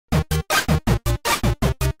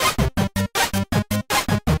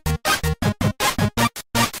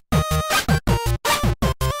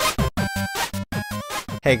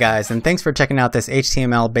Hey guys, and thanks for checking out this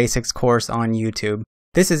HTML basics course on YouTube.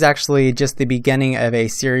 This is actually just the beginning of a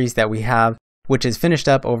series that we have, which is finished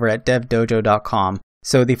up over at devdojo.com.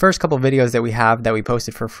 So the first couple videos that we have that we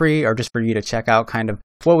posted for free are just for you to check out kind of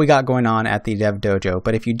what we got going on at the Dev Dojo.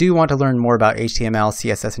 But if you do want to learn more about HTML,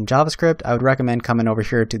 CSS, and JavaScript, I would recommend coming over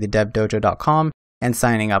here to the devdojo.com and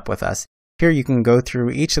signing up with us. Here you can go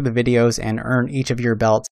through each of the videos and earn each of your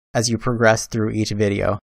belts as you progress through each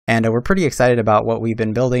video. And we're pretty excited about what we've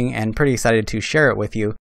been building and pretty excited to share it with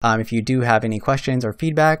you. If you do have any questions or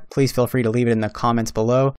feedback, please feel free to leave it in the comments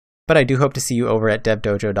below. But I do hope to see you over at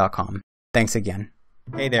devdojo.com. Thanks again.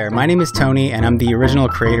 Hey there, my name is Tony and I'm the original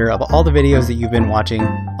creator of all the videos that you've been watching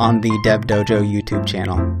on the Dev Dojo YouTube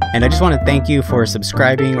channel. And I just want to thank you for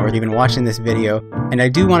subscribing or even watching this video. And I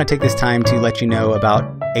do want to take this time to let you know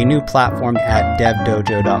about a new platform at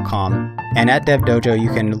devdojo.com. And at Dev Dojo, you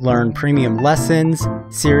can learn premium lessons,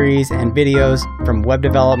 series, and videos from web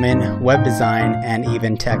development, web design, and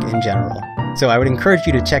even tech in general. So I would encourage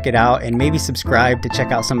you to check it out and maybe subscribe to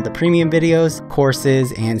check out some of the premium videos,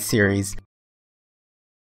 courses, and series.